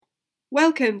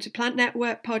Welcome to Plant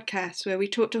Network Podcast, where we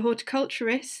talk to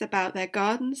horticulturists about their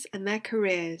gardens and their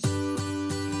careers.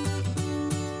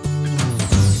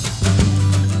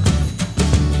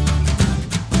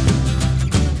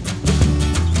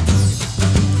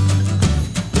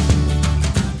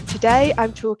 Today,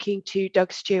 I'm talking to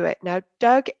Doug Stewart. Now,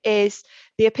 Doug is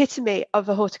the epitome of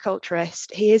a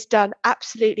horticulturist. He has done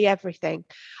absolutely everything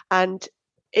and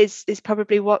is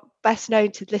probably what best known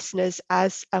to listeners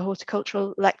as a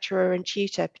horticultural lecturer and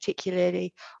tutor,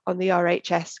 particularly on the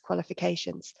RHS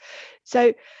qualifications.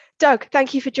 So, Doug,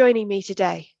 thank you for joining me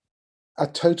today. A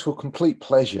total, complete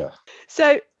pleasure.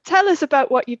 So, tell us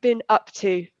about what you've been up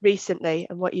to recently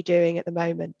and what you're doing at the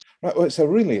moment. Right, well, it's a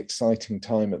really exciting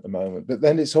time at the moment, but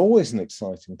then it's always an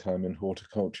exciting time in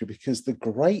horticulture because the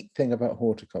great thing about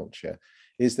horticulture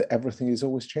is that everything is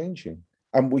always changing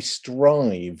and we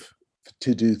strive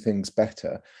to do things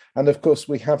better. And of course,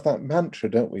 we have that mantra,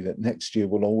 don't we, that next year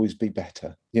will always be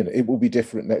better. You know, it will be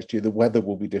different next year. The weather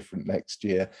will be different next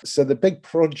year. So the big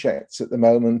projects at the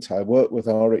moment, I work with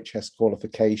RHS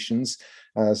qualifications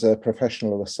as a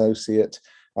professional associate,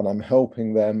 and I'm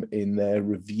helping them in their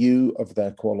review of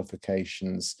their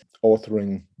qualifications,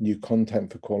 authoring new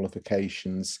content for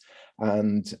qualifications,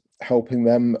 and helping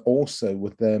them also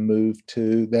with their move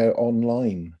to their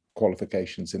online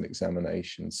qualifications and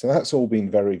examinations. So that's all been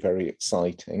very, very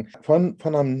exciting. When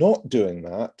I'm not doing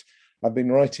that, I've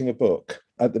been writing a book.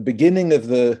 At the beginning of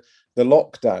the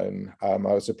lockdown, I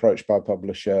was approached by a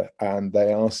publisher and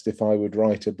they asked if I would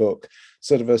write a book,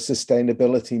 sort of a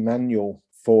sustainability manual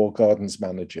for gardens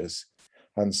managers.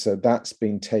 And so that's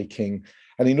been taking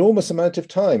an enormous amount of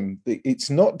time. It's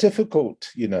not difficult,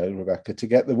 you know, Rebecca, to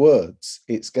get the words.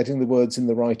 It's getting the words in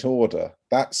the right order.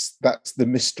 That's the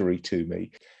mystery to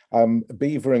me.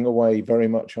 Beavering away very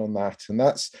much on that. And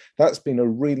that's been a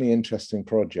really interesting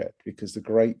project because the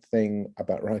great thing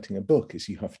about writing a book is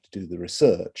you have to do the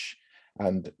research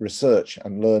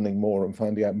and learning more and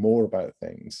finding out more about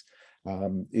things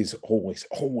is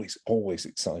always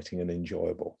exciting and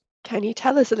enjoyable. Can you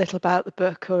tell us a little about the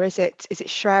book, or is it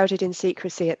shrouded in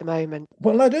secrecy at the moment?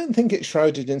 Well, I don't think it's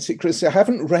shrouded in secrecy. I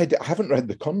haven't read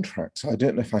the contract, so I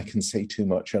don't know if I can say too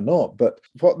much or not. But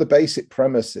what the basic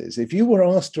premise is, if you were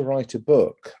asked to write a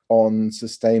book on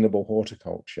sustainable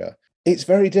horticulture, it's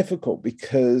very difficult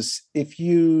because if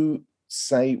you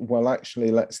say, well,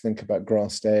 actually, let's think about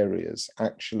grassed areas.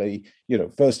 Actually, you know,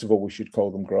 first of all, we should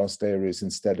call them grassed areas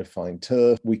instead of fine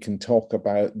turf. We can talk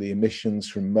about the emissions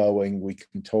from mowing. We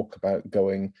can talk about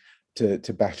going to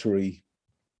battery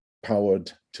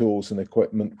powered tools and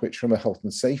equipment, which from a health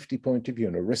and safety point of view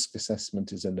and a risk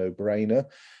assessment is a no-brainer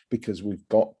because we've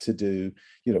got to do,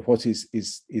 you know, what is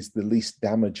the least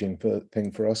damaging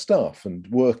thing for our staff, and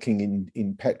working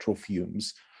in petrol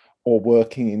fumes or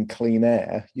working in clean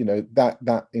air, you know,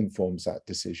 that informs that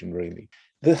decision really.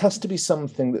 There has to be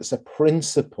something that's a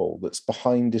principle that's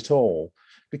behind it all,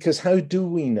 because how do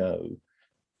we know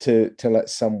to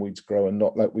let some weeds grow and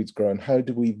not let weeds grow? And how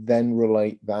do we then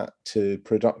relate that to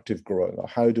productive growing? Or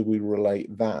how do we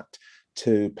relate that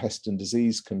to pest and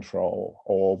disease control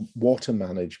or water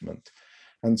management?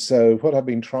 And so what I've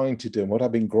been trying to do and what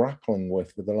I've been grappling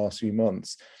with for the last few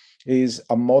months is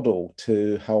a model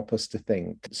to help us to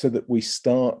think, so that we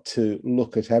start to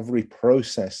look at every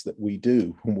process that we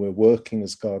do when we're working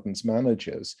as gardens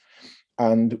managers.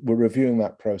 And we're reviewing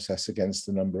that process against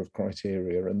a number of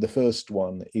criteria. And the first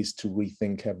one is to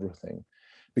rethink everything.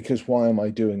 Because why am I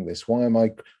doing this? Why am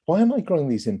I growing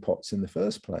these in pots in the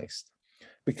first place?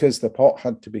 Because the pot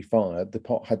had to be fired, the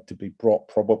pot had to be brought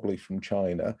probably from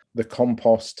China. The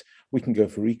compost, we can go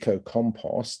for eco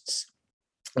composts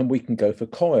and we can go for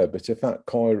coir, but if that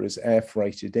coir is air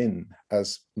freighted in,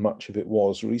 as much of it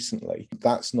was recently,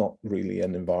 that's not really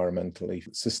an environmentally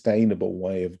sustainable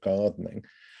way of gardening.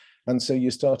 And so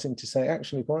you're starting to say,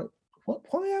 actually, why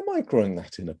am I growing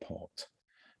that in a pot?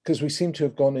 Because we seem to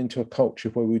have gone into a culture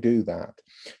where we do that.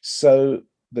 So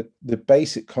the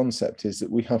basic concept is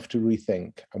that we have to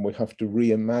rethink and we have to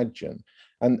reimagine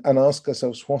and ask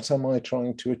ourselves, what am I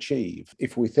trying to achieve?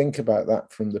 If we think about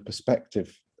that from the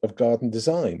perspective of garden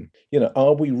design, you know,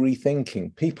 are we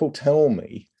rethinking? People tell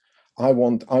me, I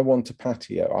want a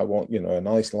patio. I want, you know, a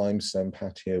nice limestone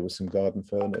patio with some garden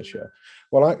furniture.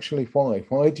 Well, actually, why?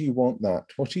 Why do you want that?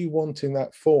 What are you wanting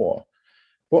that for?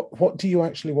 What do you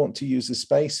actually want to use the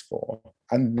space for?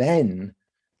 And then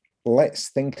let's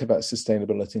think about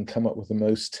sustainability and come up with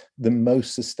the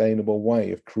most sustainable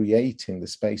way of creating the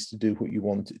space to do what you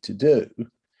want it to do,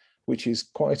 which is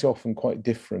quite often quite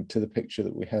different to the picture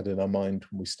that we had in our mind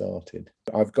when we started.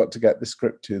 I've got to get the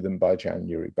script to them by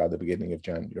the beginning of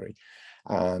January.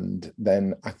 And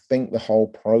then I think the whole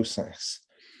process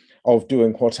of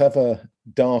doing whatever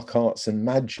dark arts and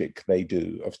magic they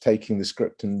do, of taking the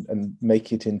script and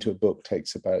make it into a book,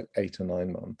 takes about 8 or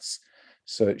 9 months.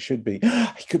 So it could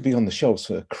be on the shelves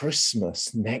for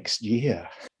Christmas next year.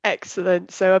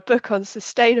 Excellent. So a book on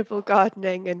sustainable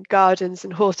gardening and gardens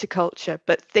and horticulture,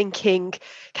 but thinking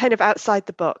kind of outside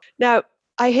the box. Now,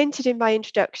 I hinted in my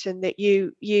introduction that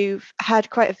you've had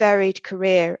quite a varied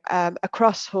career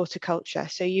across horticulture.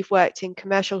 So you've worked in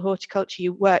commercial horticulture,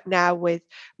 you work now with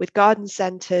garden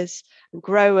centres and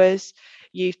growers,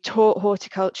 you've taught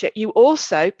horticulture. You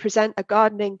also present a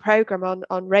gardening programme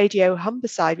on Radio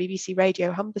Humberside, BBC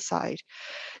Radio Humberside.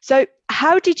 So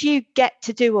how did you get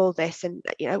to do all this? And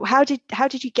how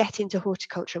did you get into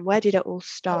horticulture, and where did it all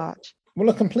start? Well,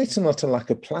 a complete and utter lack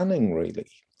of planning, really.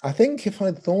 I think if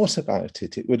I'd thought about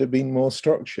it, it would have been more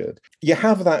structured. You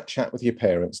have that chat with your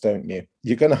parents, don't you?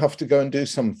 You're going to have to go and do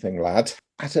something, lad.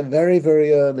 At a very,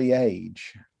 very early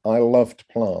age, I loved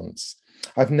plants.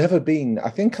 I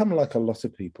think I'm like a lot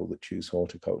of people that choose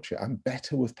horticulture. I'm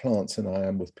better with plants than I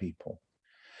am with people.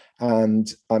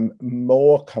 And I'm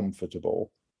more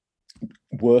comfortable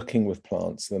working with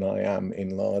plants than I am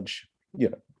in large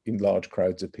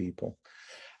crowds of people.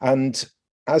 And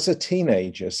as a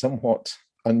teenager, somewhat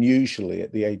unusually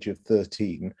at the age of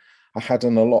 13, I had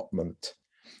an allotment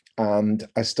and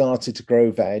I started to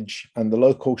grow veg, and the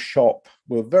local shop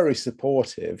were very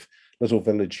supportive, little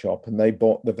village shop, and they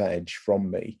bought the veg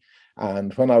from me.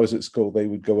 And when I was at school, they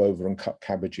would go over and cut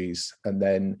cabbages. And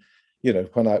then,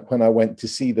 when I went to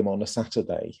see them on a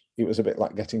Saturday, it was a bit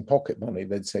like getting pocket money.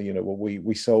 They'd say, well,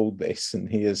 we sold this and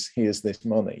here's this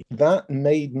money. That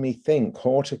made me think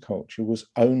horticulture was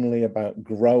only about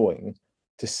growing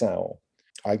to sell.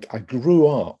 I grew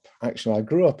up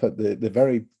at the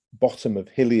very bottom of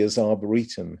Hilliers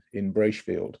Arboretum in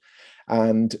Bracefield.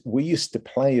 And we used to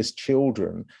play as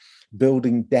children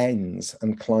building dens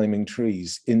and climbing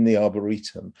trees in the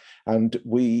Arboretum. And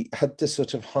we had to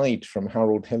sort of hide from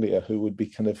Harold Hillier, who would be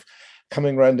kind of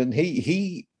coming around. And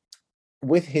he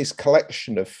with his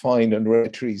collection of fine and rare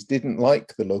trees, didn't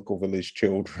like the local village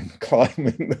children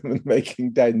climbing them and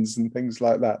making dens and things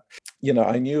like that.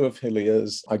 I knew of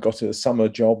Hillier's. I got a summer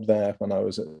job there when I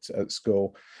was at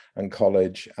school and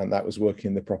college, and that was working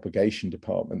in the propagation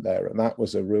department there. And that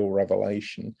was a real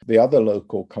revelation. The other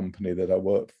local company that I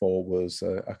worked for was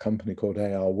a company called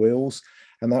A.R. Wills,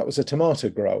 and that was a tomato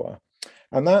grower.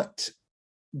 And that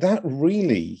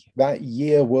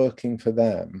year working for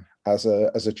them as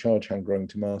a charge hand growing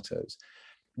tomatoes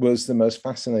was the most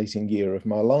fascinating year of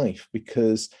my life,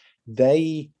 because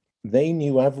they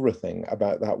knew everything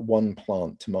about that one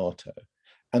plant tomato,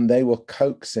 and they were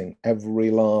coaxing every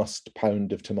last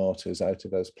pound of tomatoes out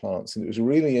of those plants. And it was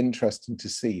really interesting to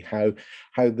see how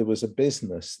there was a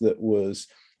business that was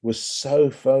so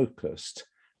focused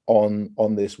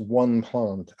on this one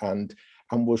plant and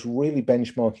was really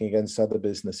benchmarking against other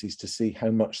businesses to see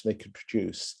how much they could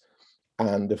produce,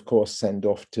 and of course send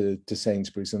off to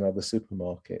Sainsbury's and other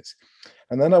supermarkets.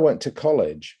 And then I went to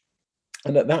college,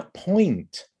 and at that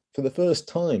point, for the first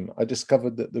time, I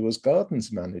discovered that there was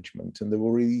gardens management and there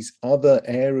were these other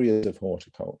areas of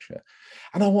horticulture.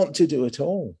 And I want to do it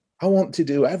all. I want to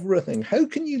do everything. How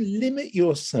can you limit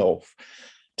yourself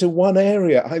to one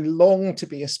area? I long to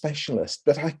be a specialist,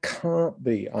 but I can't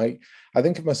be. I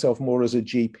think of myself more as a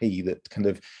GP that kind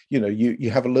of,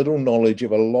 you have a little knowledge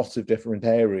of a lot of different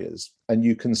areas and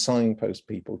you can signpost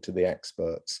people to the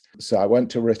experts. So I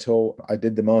went to Writtle. I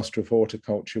did the Master of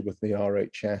Horticulture with the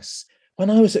RHS. When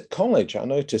I was at college, I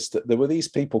noticed that there were these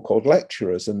people called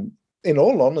lecturers, and in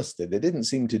all honesty, they didn't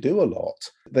seem to do a lot.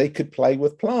 They could play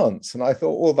with plants. And I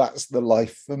thought, well, that's the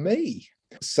life for me.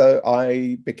 So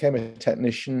I became a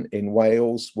technician in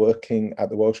Wales, working at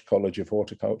the Welsh College of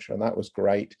Horticulture, and that was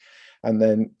great. And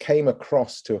then came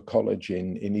across to a college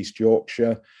in East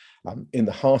Yorkshire, in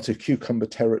the heart of cucumber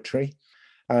territory.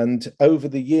 And over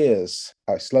the years,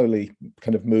 I slowly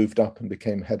kind of moved up and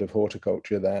became head of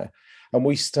horticulture there. And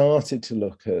we started to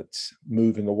look at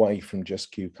moving away from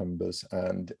just cucumbers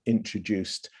and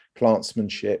introduced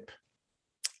plantsmanship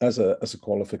as a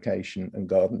qualification and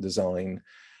garden design.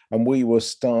 And we were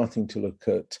starting to look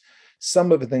at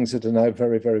some of the things that are now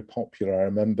very, very popular. I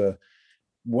remember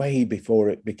way before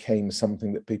it became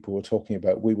something that people were talking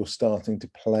about, we were starting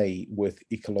to play with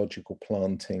ecological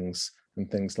plantings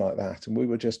and things like that. And we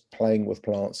were just playing with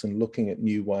plants and looking at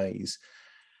new ways.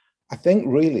 I think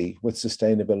really with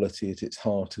sustainability at its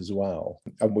heart as well.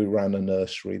 And we ran a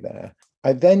nursery there.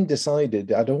 I then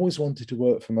decided I'd always wanted to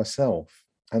work for myself.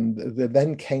 And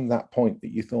then came that point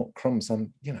that you thought, crumbs,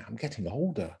 I'm getting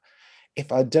older.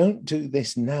 If I don't do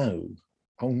this now,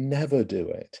 I'll never do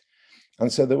it.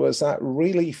 And so there was that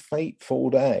really fateful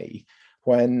day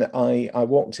when I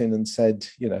walked in and said,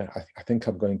 I think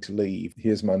I'm going to leave.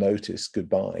 Here's my notice.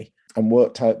 Goodbye. And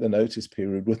worked out the notice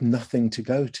period with nothing to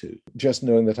go to, just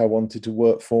knowing that I wanted to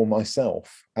work for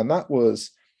myself. And that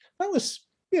was,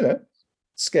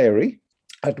 scary.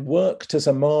 I'd worked as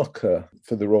a marker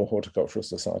for the Royal Horticultural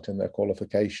Society and their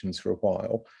qualifications for a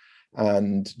while,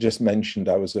 and just mentioned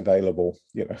I was available,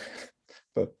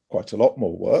 for quite a lot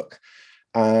more work,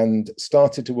 and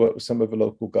started to work with some of the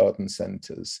local garden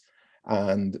centres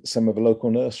and some of the local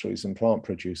nurseries and plant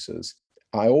producers.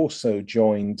 I also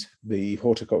joined the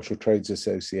Horticultural Trades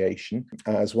Association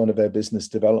as one of their business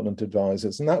development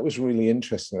advisors. And that was really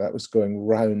interesting. That was going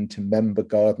round to member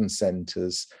garden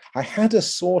centres. I had a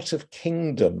sort of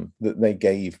kingdom that they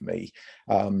gave me,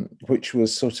 which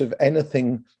was sort of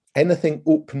anything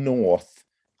up north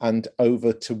and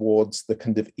over towards the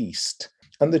kind of east.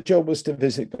 And the job was to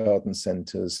visit garden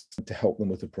centres to help them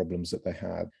with the problems that they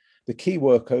had. The key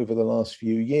work over the last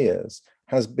few years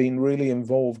has been really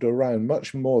involved around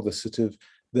much more the sort of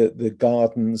the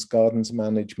gardens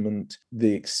management,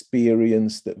 the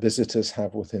experience that visitors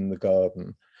have within the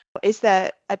garden. Is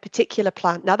there a particular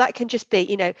plant? Now that can just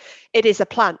be, it is a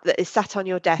plant that is sat on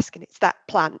your desk and it's that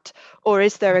plant. Or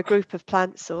is there a group of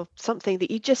plants or something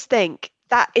that you just think,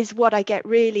 that is what I get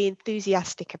really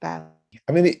enthusiastic about?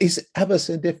 I mean, it is ever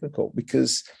so difficult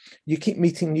because you keep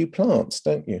meeting new plants,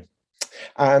 don't you?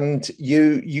 And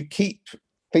you keep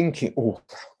thinking, oh,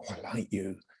 I like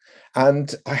you.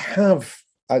 And I have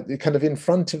kind of in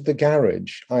front of the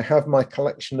garage, I have my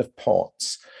collection of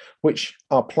pots, which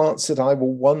are plants that I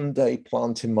will one day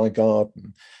plant in my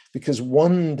garden, because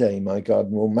one day my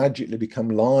garden will magically become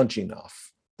large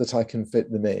enough that I can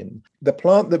fit them in. The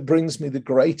plant that brings me the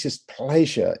greatest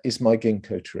pleasure is my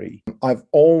ginkgo tree. I've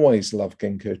always loved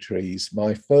ginkgo trees.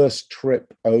 My first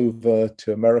trip over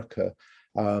to America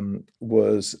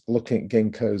was looking at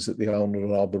ginkgos at the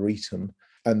Arnold Arboretum,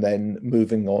 and then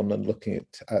moving on and looking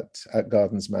at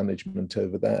gardens management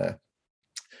over there.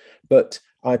 But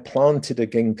I planted a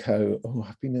ginkgo,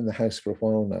 I've been in the house for a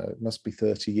while now, it must be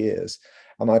 30 years.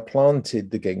 And I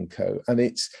planted the ginkgo,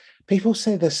 and people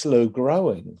say they're slow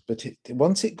growing, but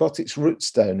once it got its roots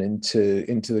down into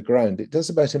the ground, it does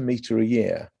about 1 meter a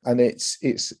year. And it's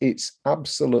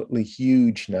absolutely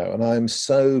huge now. And I'm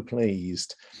so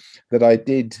pleased that I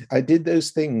did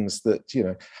those things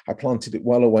that, I planted it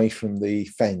well away from the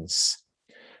fence,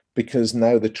 because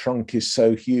now the trunk is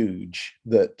so huge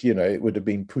that, it would have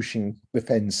been pushing the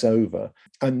fence over.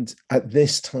 And at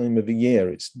this time of the year,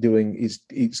 it's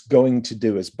going to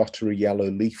do its buttery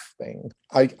yellow leaf thing.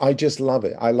 I just love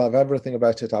it. I love everything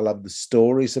about it. I love the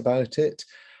stories about it.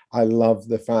 I love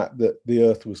the fact that the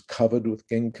earth was covered with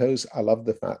ginkgos. I love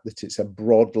the fact that it's a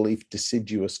broadleaf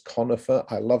deciduous conifer.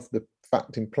 I love the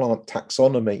fact in plant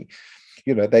taxonomy,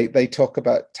 they talk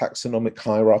about taxonomic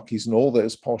hierarchies and all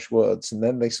those posh words, and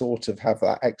then they sort of have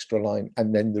that extra line,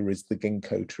 and then there is the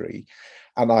ginkgo tree.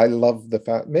 And I love the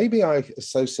fact, maybe I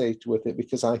associate with it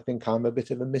because I think I'm a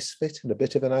bit of a misfit and a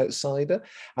bit of an outsider.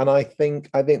 And I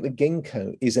think the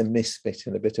ginkgo is a misfit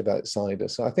and a bit of outsider.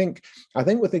 So I think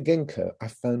with the ginkgo, I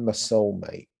found my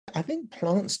soulmate. I think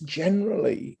plants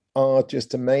generally are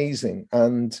just amazing.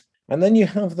 And then you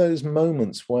have those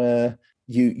moments where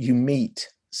you meet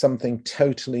something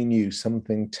totally new,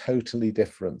 something totally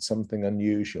different, something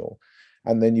unusual,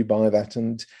 and then you buy that.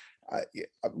 And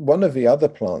one of the other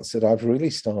plants that I've really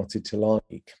started to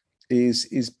like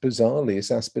is bizarrely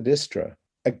Aspidistra.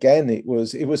 Again, it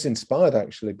was inspired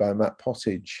actually by Matt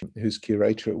Pottage, who's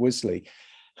curator at Wisley,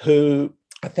 who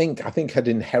I think had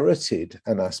inherited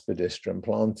an Aspidistra and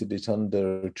planted it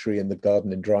under a tree in the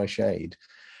garden in dry shade.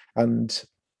 And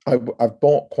I've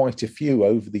bought quite a few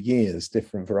over the years,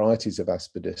 different varieties of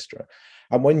Aspidistra.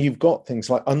 And when you've got things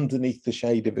like underneath the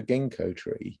shade of a ginkgo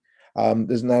tree,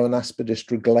 there's now an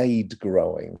Aspidistra glade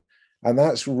growing. And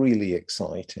that's really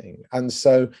exciting. And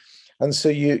so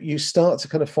you start to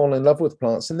kind of fall in love with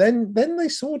plants. And then they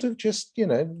sort of just,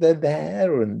 they're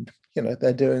there and,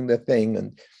 they're doing their thing.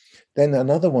 And then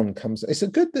another one comes. It's a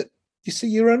good that, you see,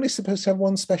 you're only supposed to have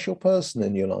one special person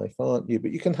in your life, aren't you?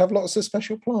 But you can have lots of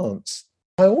special plants.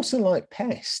 I also like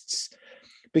pests,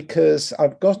 because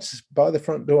I've got, by the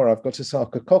front door, I've got a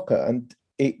sarcococca, and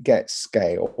it gets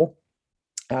scale.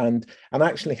 And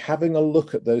actually having a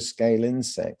look at those scale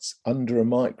insects under a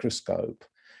microscope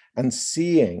and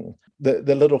seeing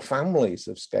the little families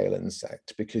of scale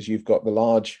insect, because you've got the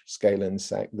large scale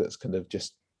insect that's kind of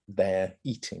just there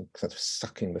eating, kind of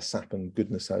sucking the sap and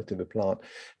goodness out of a plant.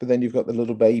 But then you've got the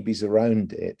little babies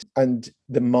around it and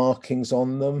the markings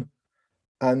on them.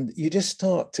 And you just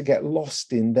start to get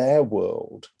lost in their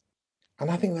world.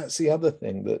 And I think that's the other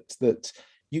thing, that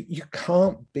you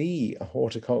can't be a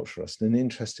horticulturist and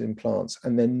interested in plants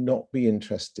and then not be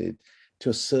interested to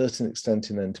a certain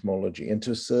extent in entomology and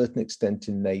to a certain extent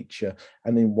in nature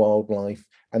and in wildlife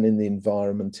and in the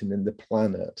environment and in the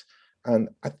planet. And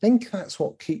I think that's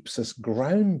what keeps us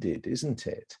grounded, isn't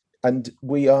it? And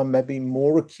we are maybe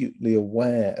more acutely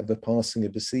aware of the passing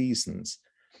of the seasons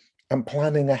and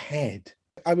planning ahead.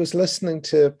 I was listening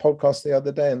to a podcast the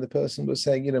other day, and the person was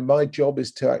saying, my job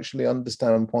is to actually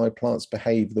understand why plants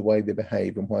behave the way they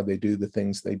behave and why they do the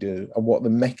things they do and what the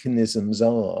mechanisms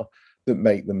are that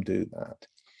make them do that.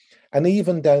 And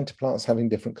even down to plants having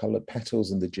different colored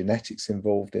petals and the genetics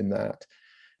involved in that.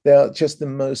 They are just the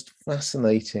most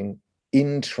fascinating,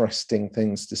 interesting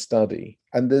things to study.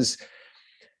 And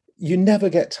you never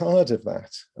get tired of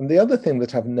that. And the other thing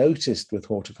that I've noticed with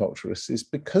horticulturists is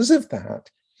because of that,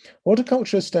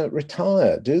 horticulturists don't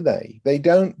retire, do they? They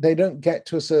don't get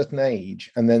to a certain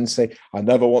age and then say, I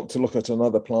never want to look at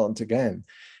another plant again,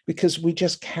 because we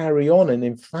just carry on. And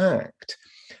in fact,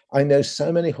 I know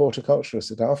so many horticulturists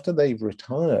that after they've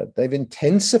retired, they've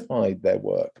intensified their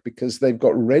work because they've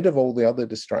got rid of all the other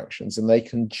distractions and they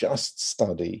can just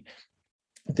study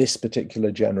this particular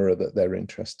genera that they're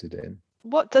interested in.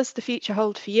 What does the future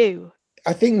hold for you?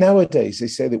 I think nowadays they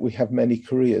say that we have many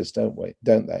careers, don't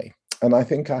they? And I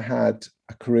think I had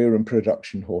a career in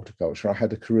production horticulture. I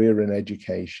had a career in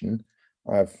education.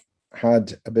 I've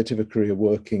had a bit of a career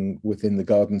working within the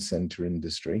garden centre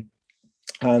industry.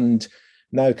 And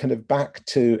now kind of back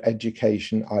to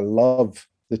education. I love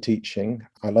the teaching.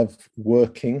 I love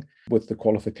working with the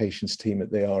qualifications team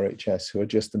at the RHS, who are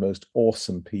just the most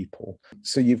awesome people.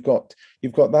 So you've got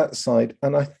that side.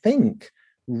 And I think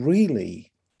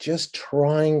really just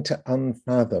trying to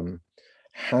unfathom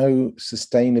how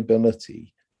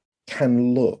sustainability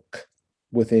can look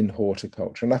within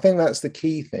horticulture. And I think that's the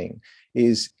key thing,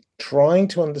 is trying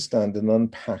to understand and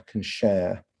unpack and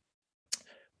share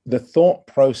the thought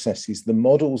processes, the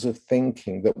models of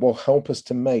thinking that will help us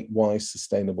to make wise,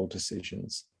 sustainable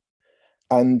decisions.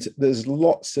 And there's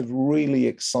lots of really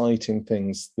exciting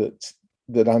things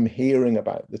that I'm hearing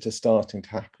about that are starting to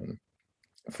happen.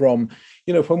 From,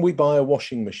 when we buy a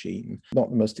washing machine, not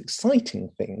the most exciting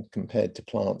thing compared to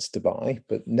plants to buy,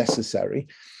 but necessary,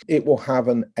 it will have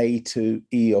an A to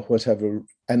E or whatever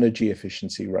energy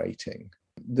efficiency rating.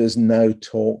 There's no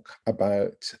talk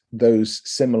about those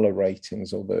similar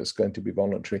ratings, although it's going to be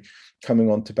voluntary,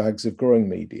 coming onto bags of growing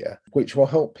media, which will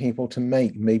help people to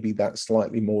make maybe that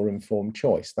slightly more informed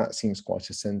choice. That seems quite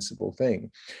a sensible thing.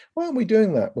 Why aren't we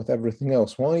doing that with everything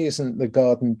else? Why isn't the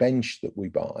garden bench that we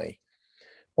buy,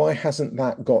 why hasn't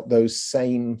that got those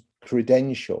same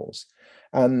credentials?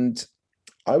 And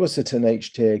I was at an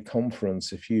HTA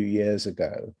conference a few years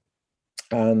ago,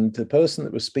 and the person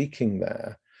that was speaking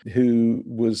there, who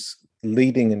was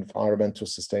leading environmental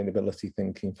sustainability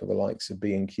thinking for the likes of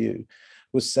B&Q,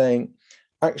 was saying,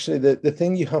 actually, the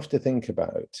thing you have to think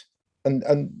about,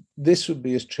 and this would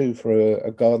be as true for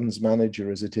a gardens manager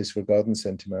as it is for a garden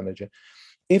centre manager,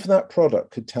 if that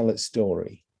product could tell its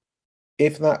story,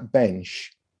 if that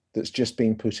bench that's just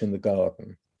been put in the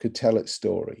garden could tell its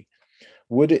story,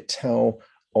 would it tell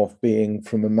of being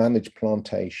from a managed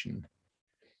plantation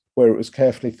where it was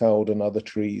carefully felled and other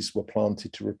trees were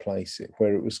planted to replace it,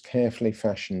 where it was carefully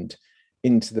fashioned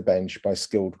into the bench by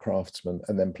skilled craftsmen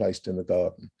and then placed in the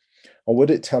garden? Or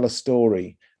would it tell a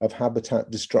story of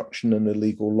habitat destruction and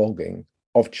illegal logging,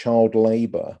 of child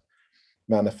labour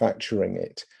manufacturing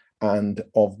it, and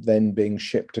of then being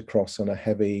shipped across on a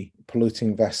heavy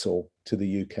polluting vessel to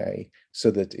the UK so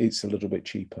that it's a little bit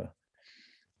cheaper?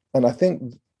 And I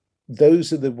think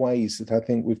those are the ways that I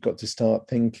think we've got to start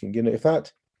thinking.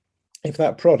 If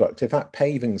that product, if that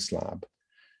paving slab,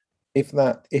 if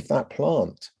that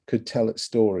plant could tell its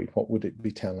story, what would it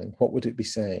be telling? What would it be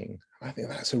saying? I think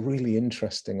that's a really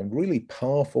interesting and really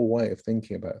powerful way of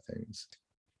thinking about things.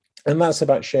 And that's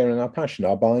about sharing our passion.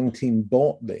 Our buying team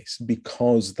bought this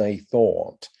because they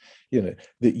thought,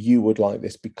 that you would like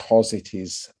this because it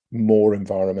is more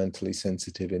environmentally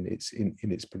sensitive in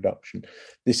its production.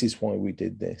 This is why we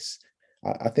did this.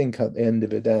 I think at the end of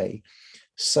the day,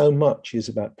 so much is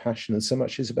about passion and so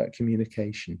much is about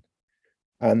communication.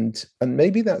 And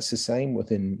maybe that's the same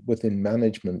within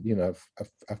management.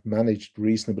 I've managed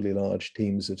reasonably large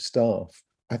teams of staff.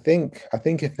 I think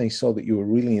if they saw that you were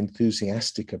really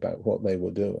enthusiastic about what they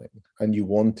were doing and you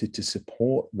wanted to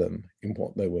support them in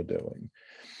what they were doing,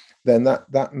 then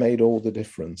that made all the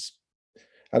difference.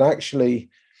 And actually,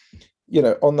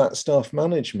 on that staff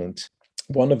management,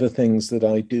 one of the things that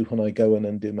I do when I go in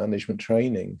and do management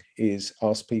training is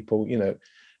ask people,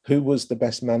 who was the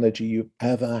best manager you've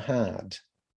ever had?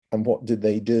 and what did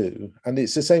they do? And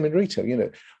it's the same in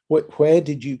retail. Where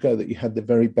did you go that you had the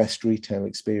very best retail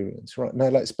experience? Right now,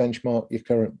 let's benchmark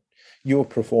your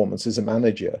performance as a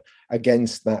manager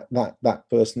against that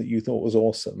person that you thought was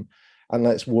awesome, and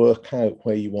let's work out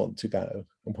where you want to go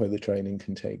and where the training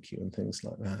can take you and things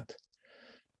like that.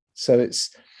 So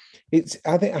it's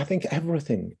I think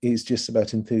everything is just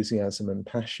about enthusiasm and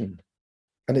passion,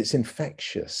 and it's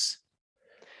infectious.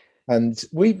 And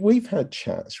we've had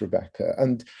chats, Rebecca,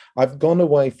 and I've gone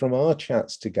away from our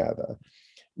chats together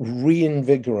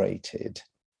reinvigorated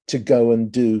to go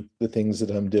and do the things that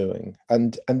I'm doing.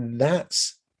 And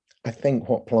that's, I think,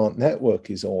 what Plant Network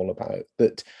is all about,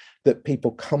 that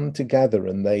people come together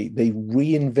and they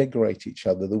reinvigorate each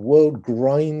other. The world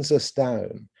grinds us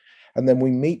down, and then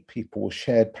we meet people with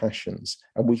shared passions,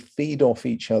 and we feed off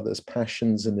each other's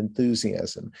passions and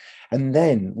enthusiasm. And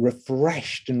then,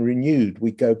 refreshed and renewed,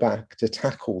 we go back to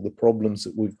tackle the problems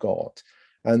that we've got.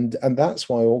 And that's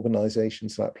why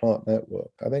organizations like Plant Network,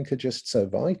 I think, are just so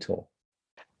vital.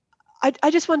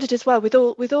 I just wondered as well,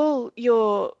 with all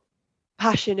your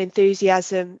passion,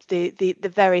 enthusiasm, the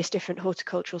various different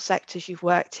horticultural sectors you've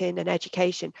worked in and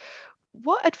education,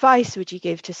 what advice would you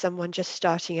give to someone just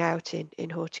starting out in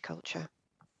horticulture?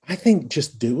 I think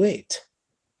just do it.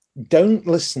 Don't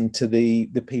listen to the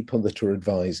people that are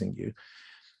advising you.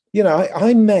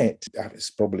 I met, it's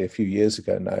probably a few years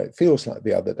ago now, it feels like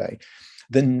the other day,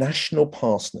 the national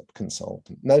parsnip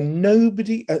consultant. Now,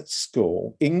 nobody at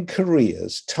school in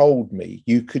careers told me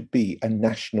you could be a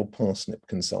national parsnip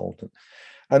consultant.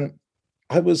 And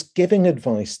I was giving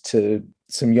advice to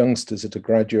some youngsters at a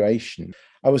graduation.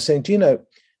 I was saying,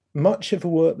 much of the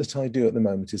work that I do at the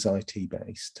moment is IT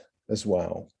based as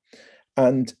well.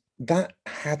 And that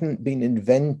hadn't been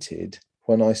invented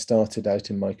when I started out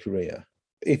in my career.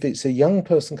 If it's a young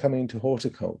person coming into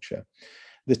horticulture,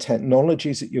 the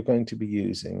technologies that you're going to be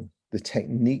using, the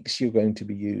techniques you're going to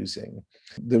be using,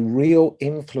 the real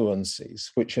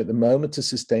influences, which at the moment are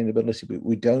sustainability, but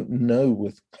we don't know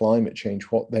with climate change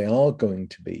what they are going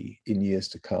to be in years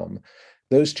to come.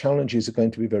 Those challenges are going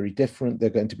to be very different.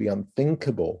 They're going to be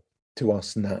unthinkable to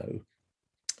us now.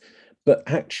 But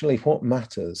actually, what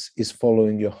matters is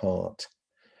following your heart.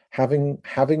 Having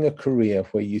a career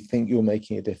where you think you're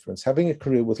making a difference, having a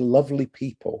career with lovely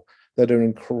people that are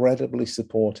incredibly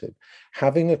supportive,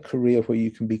 having a career where you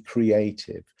can be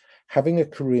creative, having a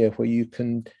career where you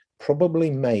can probably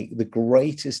make the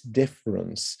greatest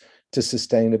difference to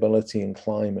sustainability and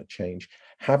climate change,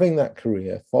 having that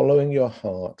career, following your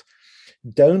heart.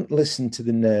 Don't listen to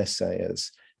the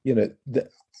naysayers.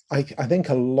 I think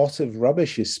a lot of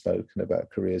rubbish is spoken about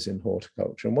careers in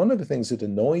horticulture. And one of the things that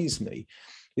annoys me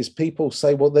is people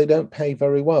say, well, they don't pay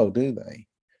very well, do they?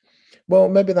 Well,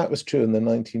 maybe that was true in the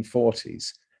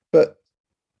 1940s, but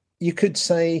you could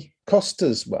say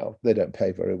Costas, well, they don't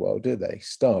pay very well, do they?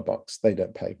 Starbucks, they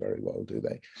don't pay very well, do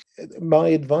they? My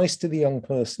advice to the young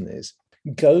person is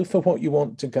go for what you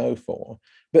want to go for,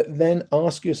 but then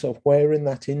ask yourself, where in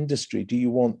that industry do you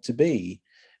want to be?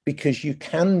 Because you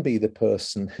can be the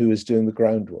person who is doing the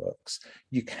groundworks.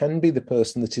 You can be the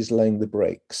person that is laying the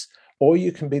bricks, or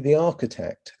you can be the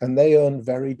architect, and they earn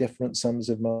very different sums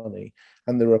of money.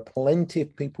 And there are plenty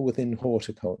of people within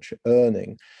horticulture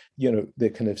earning,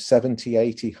 the kind of 70,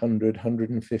 80, 100,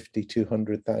 150,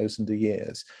 200,000 a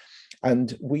year.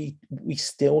 And we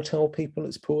still tell people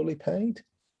it's poorly paid.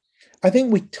 I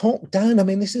think we talk down. I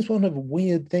mean, this is one of the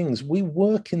weird things. We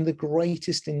work in the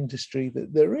greatest industry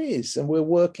that there is, and we're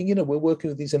working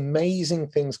with these amazing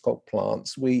things called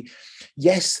plants.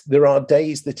 Yes, there are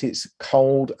days that it's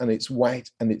cold and it's wet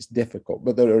and it's difficult,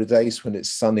 but there are days when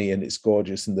it's sunny and it's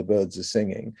gorgeous and the birds are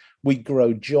singing. We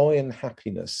grow joy and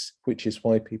happiness, which is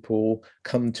why people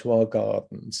come to our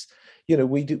gardens.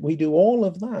 We do all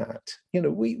of that.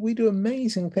 We do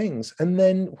amazing things. And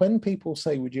then when people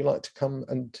say, would you like to come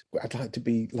and I'd like to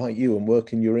be like you and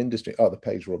work in your industry? Oh, the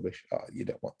pay's rubbish. Oh, you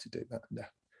don't want to do that. No.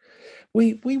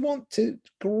 We want to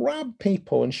grab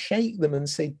people and shake them and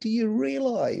say, do you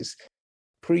realize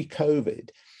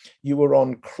pre-COVID, you were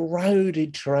on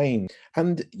crowded trains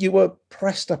and you were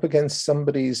pressed up against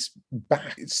somebody's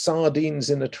back, sardines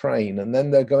in a train, and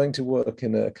then they're going to work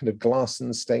in a kind of glass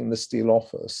and stainless steel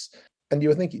office. And you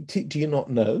were thinking, do you not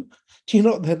know? Do you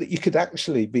not know that you could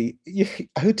actually be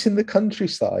out in the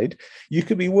countryside? You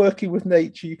could be working with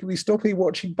nature. You could be stopping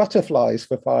watching butterflies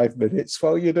for 5 minutes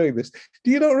while you're doing this.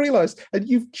 Do you not realize? And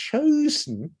you've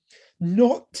chosen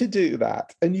not to do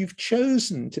that. And you've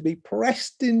chosen to be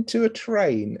pressed into a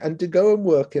train and to go and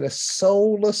work in a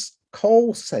soulless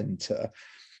call center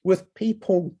with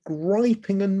people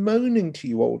griping and moaning to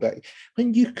you all day,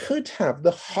 when you could have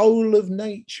the whole of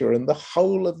nature and the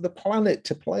whole of the planet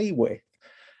to play with.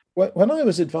 When I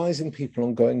was advising people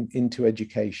on going into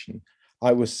education,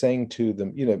 I was saying to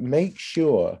them, make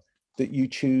sure that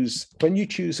when you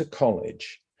choose a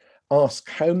college, ask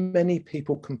how many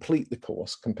people complete the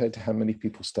course compared to how many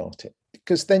people start it,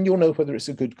 because then you'll know whether it's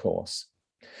a good course.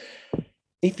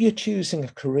 If you're choosing a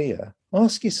career,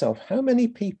 ask yourself how many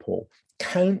people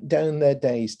count down their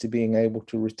days to being able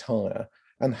to retire,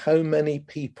 and how many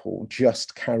people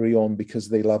just carry on because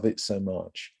they love it so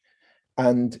much.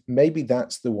 And maybe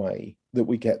that's the way that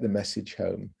we get the message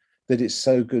home, that it's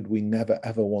so good we never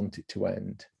ever want it to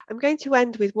end. I'm going to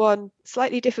end with one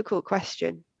slightly difficult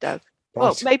question, Doug. Right.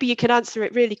 Well, maybe you can answer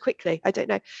it really quickly. I don't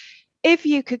know. If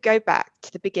you could go back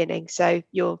to the beginning, so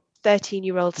your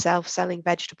 13-year-old self selling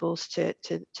vegetables to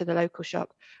the local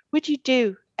shop, would you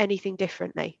do anything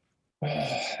differently?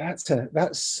 Oh,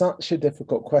 that's such a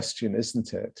difficult question,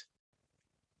 isn't it?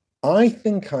 I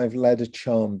think I've led a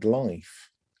charmed life.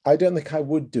 I don't think I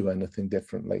would do anything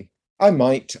differently. I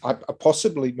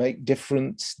possibly make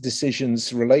different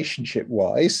decisions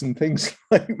relationship-wise and things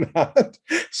like that,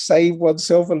 save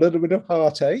oneself a little bit of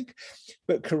heartache.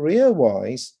 But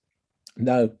career-wise,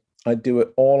 no, I'd do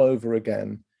it all over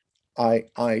again.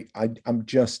 I'm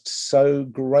just so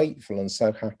grateful and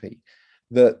so happy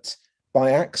that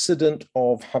by accident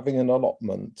of having an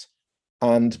allotment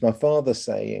and my father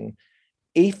saying,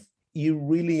 if you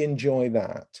really enjoy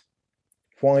that,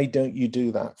 why don't you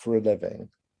do that for a living?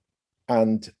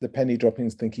 And the penny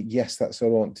droppings thinking, yes, that's what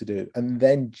I want to do. And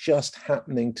then just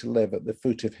happening to live at the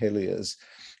foot of Hilliers.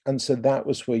 And so that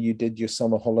was where you did your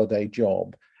summer holiday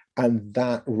job. And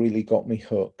that really got me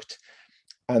hooked.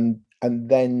 And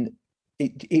then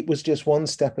it was just one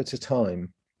step at a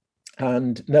time.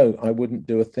 And no, I wouldn't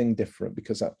do a thing different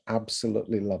because I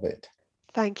absolutely love it.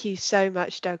 Thank you so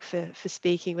much, Doug, for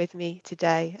speaking with me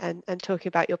today and talking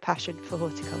about your passion for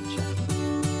horticulture.